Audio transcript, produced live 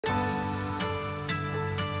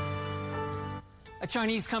A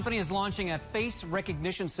Chinese company is launching a face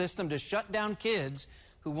recognition system to shut down kids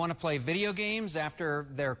who want to play video games after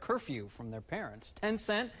their curfew from their parents.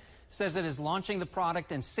 Tencent says it is launching the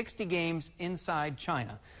product in 60 games inside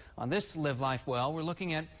China. On this Live Life Well, we're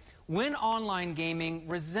looking at when online gaming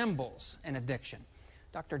resembles an addiction.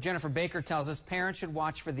 Dr. Jennifer Baker tells us parents should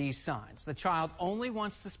watch for these signs. The child only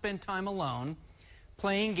wants to spend time alone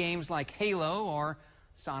playing games like Halo or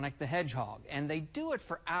Sonic the Hedgehog, and they do it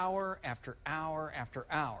for hour after hour after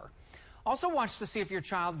hour. Also watch to see if your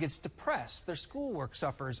child gets depressed, their schoolwork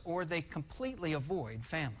suffers, or they completely avoid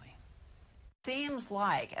family. Seems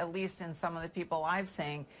like, at least in some of the people I've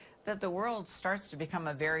seen, that the world starts to become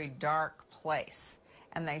a very dark place,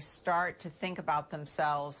 and they start to think about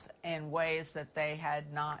themselves in ways that they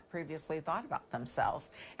had not previously thought about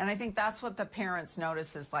themselves. And I think that's what the parents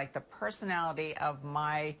notice, is like the personality of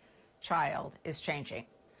my child is changing.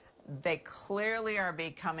 They clearly are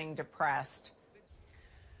becoming depressed.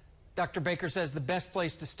 Dr. Baker says the best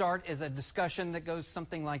place to start is a discussion that goes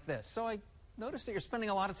something like this. So I noticed that you're spending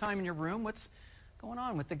a lot of time in your room. What's going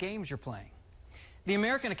on with the games you're playing? The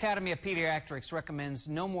American Academy of Pediatrics recommends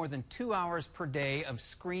no more than 2 hours per day of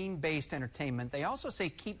screen-based entertainment. They also say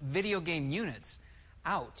keep video game units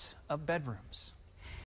out of bedrooms.